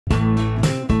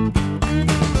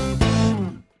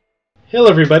Hello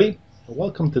everybody, and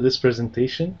welcome to this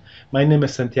presentation. My name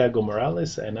is Santiago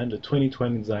Morales and I'm the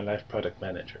 2020 Design Life Product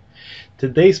Manager.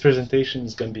 Today's presentation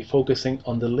is going to be focusing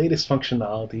on the latest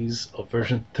functionalities of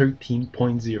version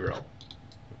 13.0.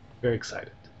 Very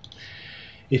excited.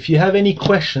 If you have any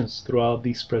questions throughout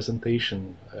this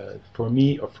presentation for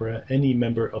me or for any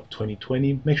member of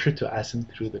 2020, make sure to ask them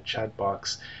through the chat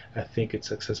box. I think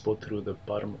it's accessible through the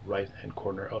bottom right hand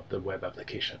corner of the web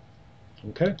application.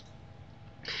 Okay?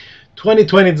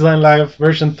 2020 Design Live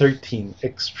version 13.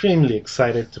 Extremely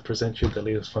excited to present you the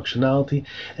latest functionality,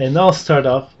 and I'll start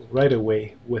off right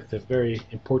away with a very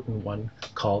important one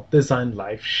called Design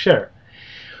Live Share.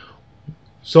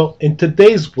 So in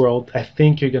today's world, I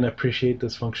think you're going to appreciate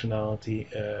this functionality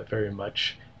very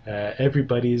much.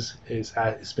 Everybody's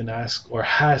been asked or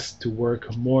has to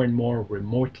work more and more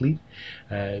remotely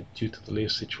due to the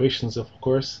latest situations, of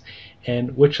course,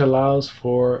 and which allows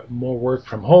for more work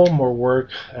from home, more work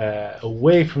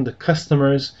away from the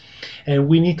customers, and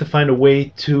we need to find a way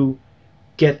to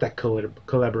get that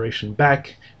collaboration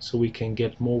back so we can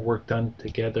get more work done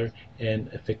together and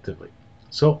effectively.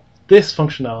 So this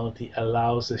functionality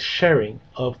allows the sharing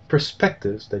of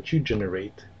perspectives that you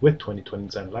generate with 2020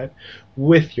 Design Live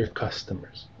with your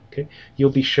customers. Okay, you'll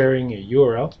be sharing a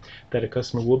URL that a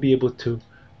customer will be able to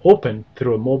open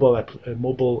through a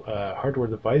mobile hardware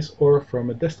device or from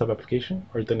a desktop application,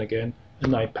 or then again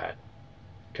an iPad.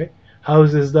 Okay, how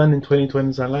is this done in 2020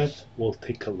 Design Live? We'll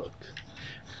take a look.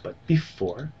 But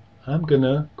before, I'm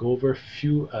gonna go over a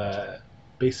few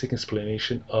basic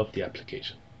explanation of the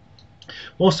application.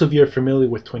 Most of you are familiar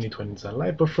with 2020 Design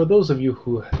Live, but for those of you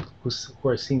who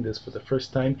are seeing this for the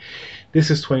first time, this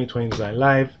is 2020 Design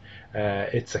Live.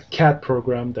 It's a CAD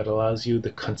program that allows you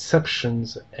the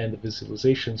conceptions and the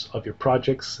visualizations of your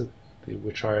projects,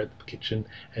 which are the kitchen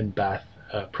and bath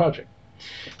project.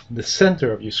 In the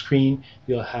center of your screen,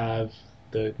 you'll have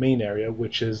the main area,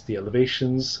 which is the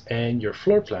elevations and your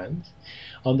floor plans.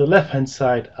 On the left-hand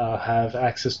side, I'll have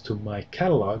access to my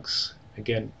catalogs.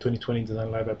 Again, 2020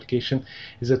 Design Live application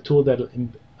is a tool that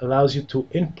allows you to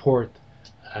import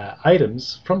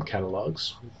items from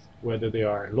catalogs, whether they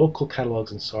are local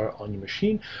catalogs installed on your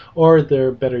machine, or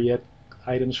they're better yet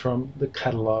items from the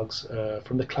catalogs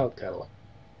from the cloud catalog.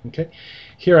 Okay,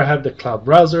 here I have the cloud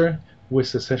browser,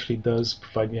 which essentially does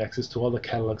provide me access to all the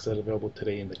catalogs that are available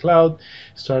today in the cloud.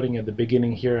 Starting at the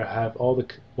beginning here, I have all the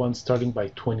ones starting by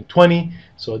 2020.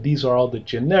 So these are all the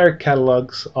generic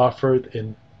catalogs offered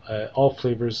in all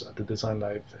flavors of the Design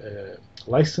Live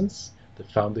license, the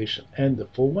foundation and the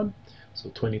full one. So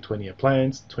 2020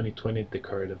 appliance, 2020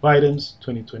 decorative items,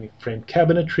 2020 frame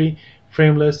cabinetry,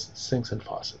 frameless, sinks and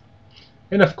faucet.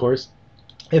 And of course,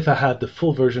 if I have the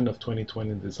full version of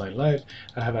 2020 Design Live,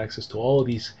 I have access to all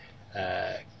these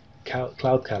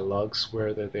cloud catalogs,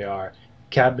 whether they are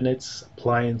cabinets,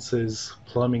 appliances,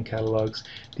 plumbing catalogs.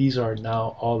 These are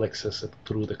now all accessible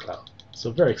through the cloud.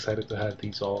 So very excited to have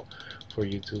these all for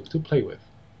you to play with.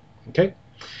 Okay,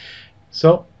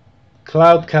 so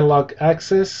cloud catalog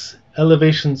access,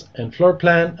 elevations and floor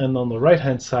plan, and on the right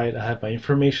hand side I have my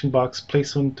information box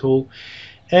placement tool,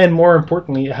 and more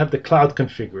importantly I have the cloud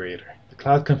configurator. The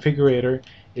cloud configurator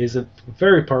is a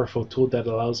very powerful tool that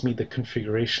allows me the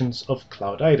configurations of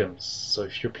cloud items. So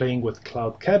if you're playing with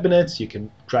cloud cabinets, you can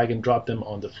drag and drop them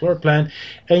on the floor plan,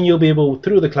 and you'll be able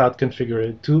through the cloud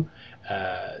configurator to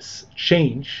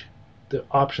change the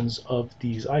options of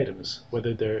these items,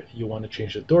 whether you want to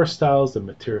change the door styles, the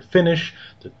material finish,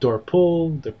 the door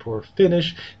pull, the pour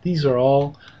finish. These are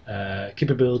all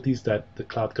capabilities that the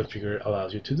cloud configurator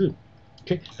allows you to do.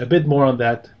 Okay, a bit more on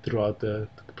that throughout the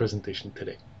presentation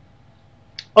today.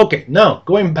 Okay, now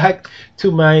going back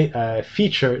to my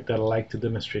feature that I like to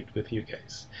demonstrate with you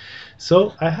guys.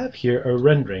 So I have here a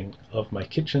rendering of my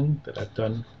kitchen that I've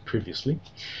done previously,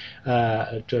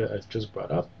 I just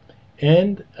brought up.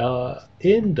 And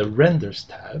in the Renders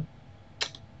tab,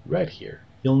 right here,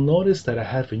 you'll notice that I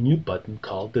have a new button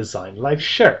called Design Live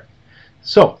Share.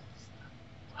 So,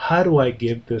 how do I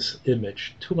give this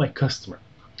image to my customer?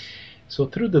 So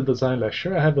through the Design Live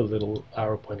Share, I have a little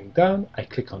arrow pointing down. I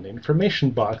click on the information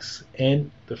box,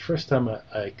 and the first time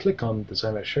I click on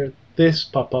Design Live Share, this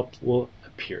pop-up will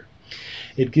appear.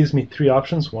 It gives me three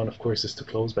options. One, of course, is to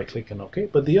close by clicking OK,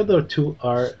 but the other two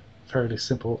are fairly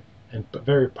simple and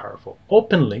very powerful.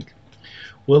 Open link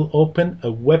will open a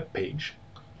web page,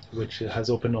 which has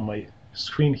opened on my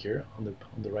screen here on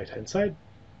the right hand side.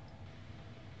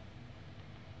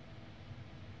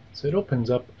 So it opens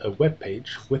up a web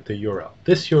page with the URL.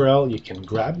 This URL you can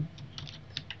grab,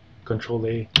 Control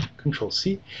A, Control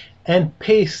C, and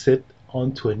paste it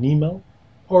onto an email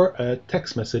or a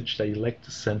text message that you like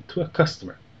to send to a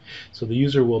customer. So the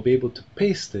user will be able to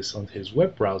paste this on his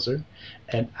web browser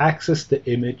and access the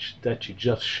image that you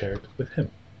just shared with him.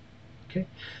 Okay?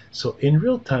 So in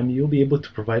real time, you'll be able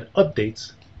to provide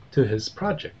updates to his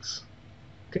projects.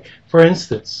 Okay. For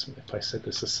instance, if I set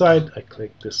this aside, I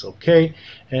click this OK,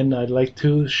 and I'd like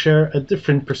to share a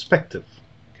different perspective.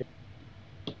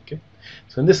 Okay.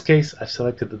 So in this case, I've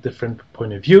selected a different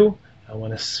point of view. I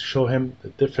want to show him the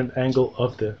different angle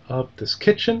of this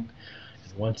kitchen.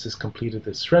 And once it's completed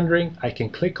its rendering, I can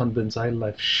click on the Design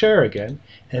Live Share again,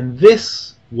 and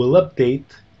this will update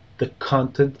the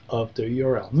content of the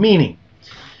URL, meaning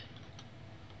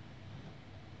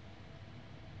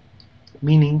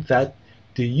that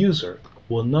the user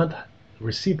will not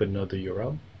receive another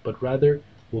URL, but rather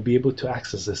will be able to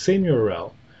access the same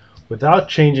URL without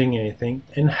changing anything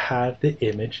and have the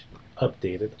image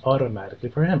updated automatically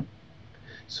for him.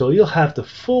 So you'll have the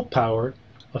full power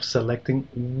of selecting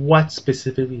what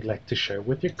specifically you'd like to share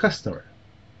with your customer.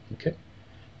 Okay.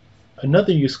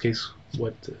 Another use case,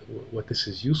 what this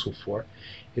is useful for,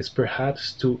 is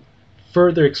perhaps to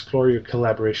further explore your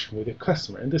collaboration with your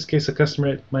customer. In this case, a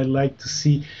customer might like to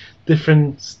see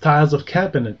different styles of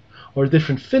cabinet or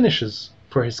different finishes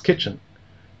for his kitchen.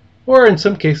 Or in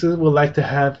some cases, would like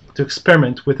to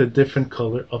experiment with a different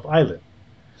color of island.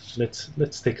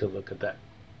 Let's take a look at that.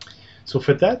 So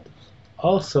for that,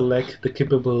 I'll select the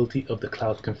capability of the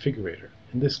cloud configurator.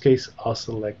 In this case, I'll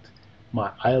select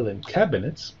my island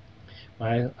cabinets.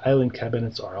 My island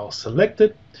cabinets are all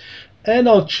selected, and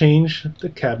I'll change the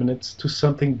cabinets to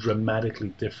something dramatically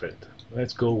different.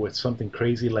 Let's go with something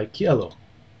crazy like yellow.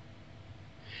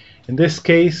 In this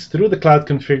case, through the cloud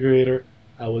configurator,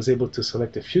 I was able to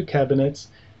select a few cabinets,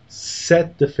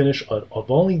 set the finish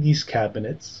of only these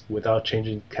cabinets without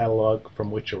changing the catalog from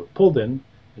which they were pulled in.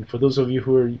 And for those of you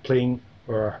who are playing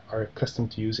or are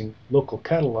accustomed to using local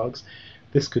catalogs,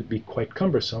 this could be quite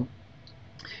cumbersome.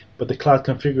 But the cloud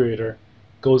configurator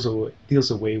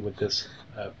deals away with this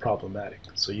problematic.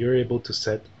 So you're able to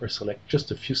set or select just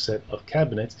a few set of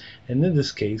cabinets, and in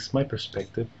this case, my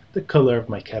perspective, the color of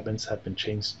my cabinets have been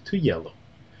changed to yellow.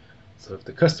 So if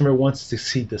the customer wants to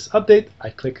see this update,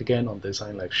 I click again on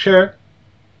Design Live Share.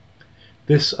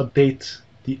 This updates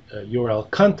the URL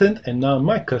content, and now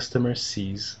my customer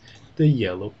sees the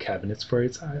yellow cabinets for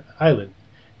its island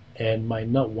and might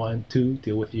not want to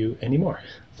deal with you anymore.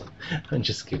 I'm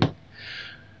just kidding.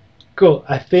 Cool.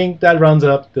 I think that rounds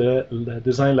up the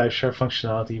Design Live Share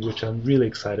functionality, which I'm really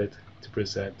excited to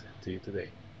present to you today.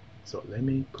 So let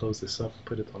me close this up,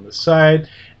 put it on the side,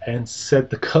 and set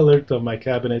the color of my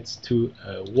cabinets to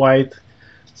white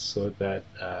so that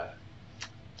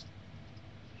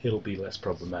it'll be less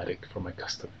problematic for my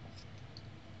customer.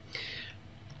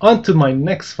 On to my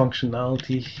next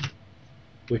functionality,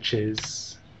 which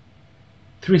is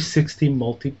 360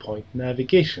 multi-point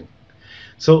navigation.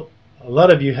 So a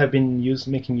lot of you have been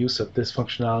making use of this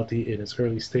functionality in its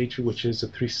early stage, which is a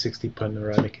 360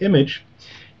 panoramic image.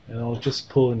 And I'll just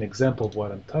pull an example of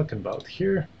what I'm talking about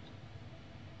here.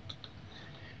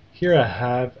 Here I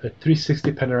have a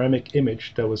 360 panoramic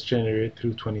image that was generated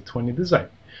through 2020 Design.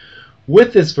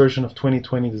 With this version of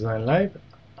 2020 Design Live,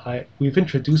 we've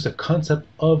introduced a concept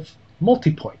of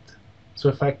multipoint. So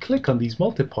if I click on these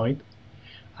multipoint,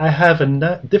 I have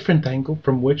a different angle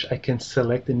from which I can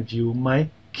select and view my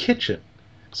kitchen.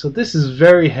 So this is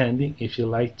very handy if you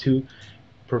like to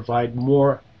provide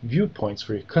more viewpoints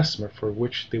for your customer for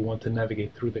which they want to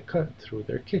navigate through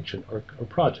their kitchen or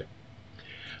project.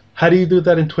 How do you do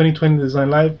that in 2020 Design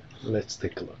Live? Let's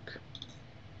take a look.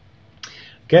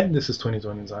 Again, this is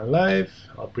 2020 Design Live.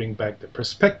 I'll bring back the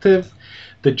perspective.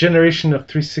 The generation of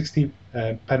 360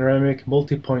 panoramic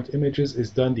multi-point images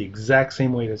is done the exact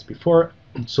same way as before.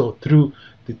 So through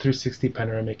the 360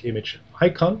 panoramic image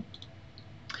icon,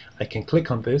 I can click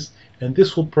on this, and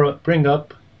this will bring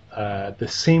up the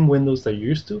same windows that you're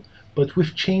used to, but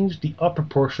we've changed the upper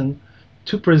portion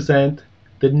to present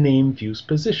the name view's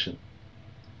position.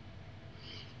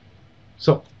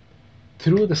 So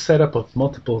through the setup of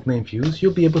multiple name views,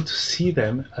 you'll be able to see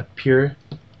them appear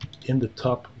in the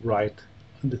top right,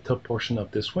 in the top portion of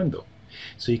this window.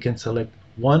 So you can select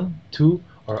 1, 2,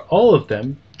 or all of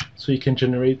them, so you can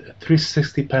generate a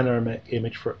 360 panoramic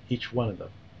image for each one of them.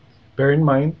 Bear in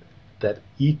mind that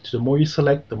the more you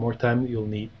select, the more time you'll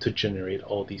need to generate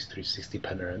all these 360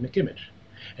 panoramic image.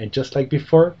 And just like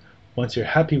before, once you're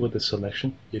happy with the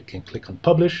selection, you can click on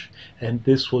Publish, and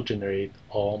this will generate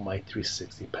all my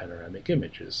 360 panoramic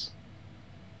images.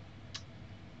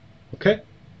 Okay?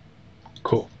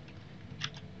 Cool.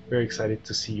 Very excited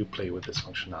to see you play with this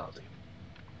functionality.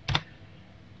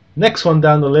 Next one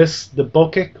down the list, the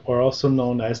Bokeh, or also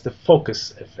known as the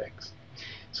focus effects.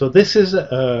 So this is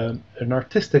an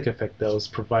artistic effect that was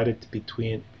provided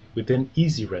within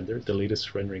Easy Render, the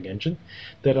latest rendering engine,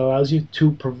 that allows you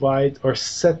to provide or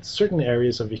set certain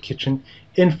areas of your kitchen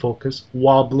in focus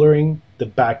while blurring the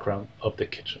background of the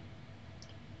kitchen.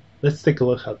 Let's take a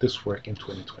look how this works in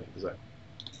 2020 design.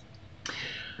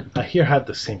 I here have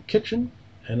the same kitchen,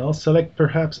 and I'll select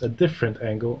perhaps a different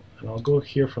angle, and I'll go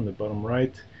here from the bottom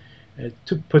right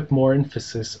to put more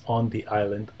emphasis on the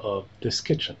island of this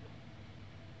kitchen.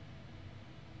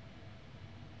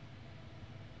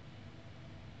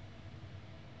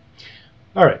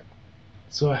 Alright,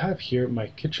 so I have here my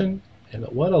kitchen, and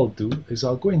what I'll do is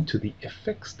I'll go into the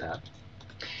Effects tab.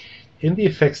 In the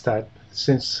Effects tab,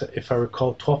 since if I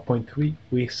recall 12.3,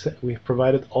 we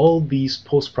provided all these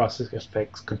post-processing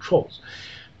effects controls,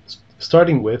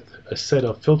 starting with a set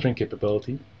of filtering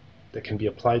capability that can be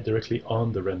applied directly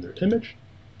on the rendered image,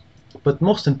 but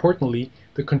most importantly,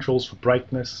 the controls for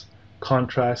brightness,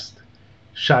 contrast,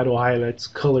 shadow highlights,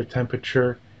 color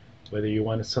temperature. Whether you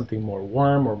wanted something more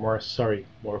warm or more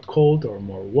cold or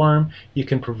more warm, you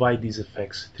can provide these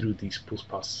effects through these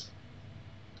post-process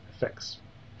effects.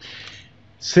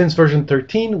 Since version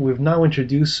 13, we've now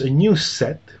introduced a new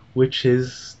set, which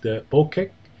is the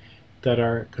Bokeh, that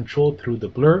are controlled through the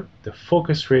blur, the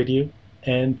focus radius,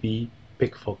 and the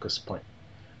pick focus point.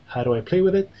 How do I play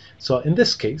with it? So in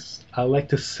this case, I like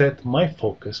to set my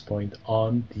focus point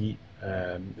on the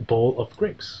bowl of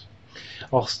grapes.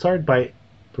 I'll start by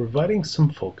providing some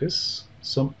focus,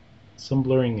 some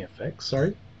blurring effects,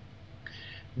 sorry.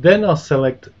 Then I'll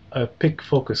select a pick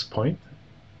focus point.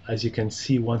 As you can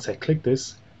see, once I click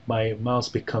this, my mouse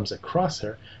becomes a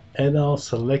crosshair, and I'll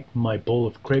select my bowl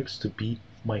of grapes to be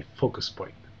my focus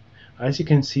point. As you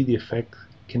can see, the effect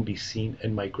can be seen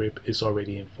and my grape is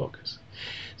already in focus.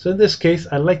 So in this case,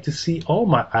 I like to see all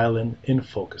my island in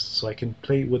focus, so I can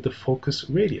play with the focus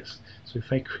radius. So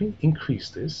if I increase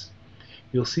this,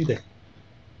 you'll see that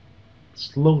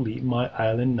slowly my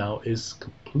island now is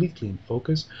completely in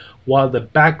focus while the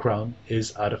background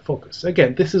is out of focus.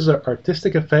 Again, this is an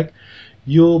artistic effect.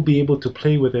 You'll be able to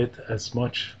play with it as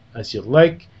much as you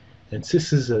like, and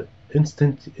this is an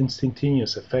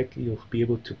instantaneous effect. You'll be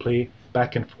able to play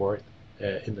back and forth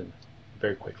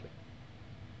very quickly.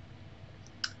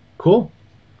 Cool.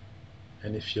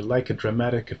 And if you like a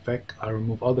dramatic effect, I'll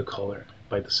remove all the color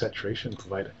by the saturation and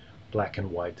provide a black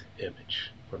and white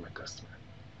image for my customer.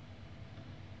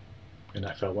 And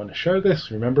if I want to share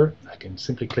this, remember, I can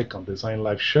simply click on Design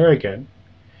Live Share again,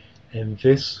 and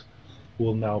this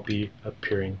will now be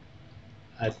appearing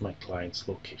at my client's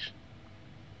location.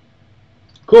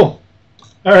 Cool.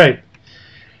 All right.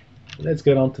 Let's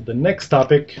get on to the next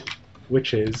topic,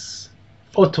 which is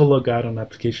auto logout on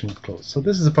application close. So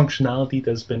this is a functionality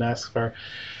that's been asked for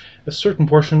a certain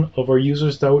portion of our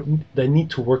users that need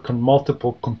to work on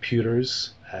multiple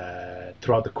computers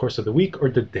throughout the course of the week or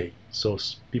the day. So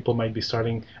people might be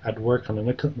starting at work on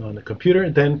a computer,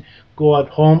 then go at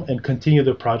home and continue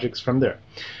their projects from there.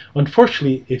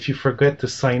 Unfortunately, if you forget to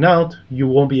sign out, you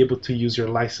won't be able to use your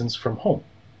license from home.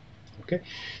 Okay,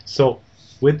 so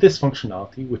with this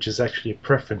functionality, which is actually a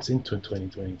preference into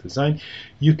 2020 design,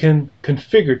 you can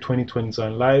configure 2020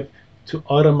 Design Live to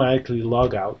automatically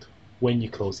log out when you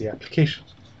close the application.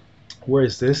 Where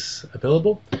is this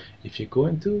available? If you go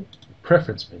into the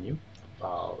Preference menu,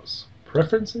 Files,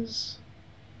 Preferences,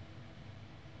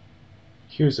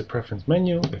 here's the Preference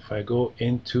menu. If I go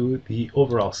into the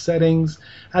overall settings,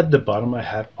 at the bottom I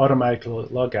have automatic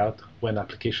logout when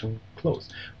application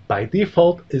closed. By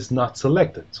default is not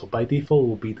selected, so by default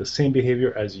will be the same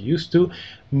behavior as you used to,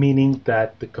 meaning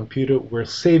that the computer will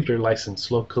save your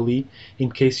license locally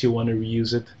in case you want to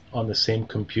reuse it on the same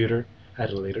computer at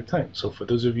a later time. So for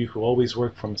those of you who always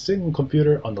work from a single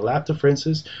computer on the laptop, for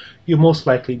instance, you most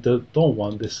likely don't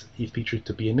want this feature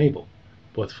to be enabled.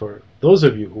 But for those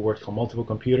of you who work on multiple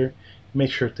computers,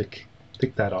 make sure to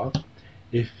tick that off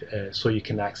so you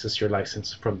can access your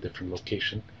license from different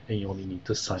location and you only need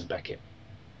to sign back in.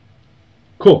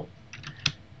 Cool.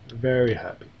 Very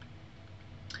happy.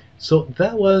 So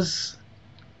that was,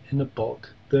 in the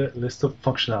bulk, the list of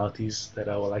functionalities that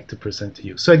I would like to present to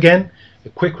you. So again, a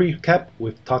quick recap.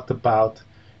 We've talked about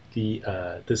the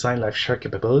Design Live Share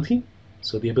capability.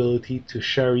 So the ability to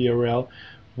share URL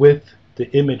with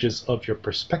the images of your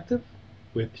perspective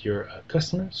with your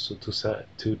customers, so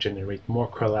to generate more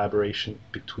collaboration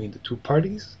between the two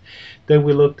parties. Then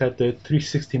we looked at the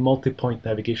 360 multi-point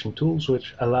navigation tools,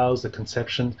 which allows the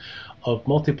conception of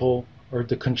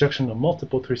the conjunction of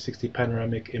multiple 360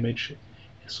 panoramic image,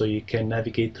 so you can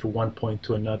navigate through one point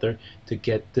to another to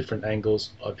get different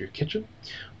angles of your kitchen.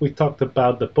 We talked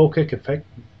about the Bokeh effect,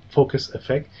 focus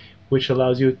effect, which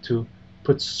allows you to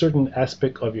put certain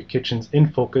aspect of your kitchens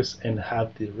in focus and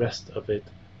have the rest of it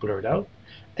blurred out.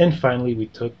 And finally, we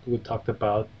talked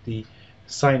about the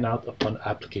sign out upon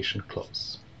application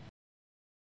close.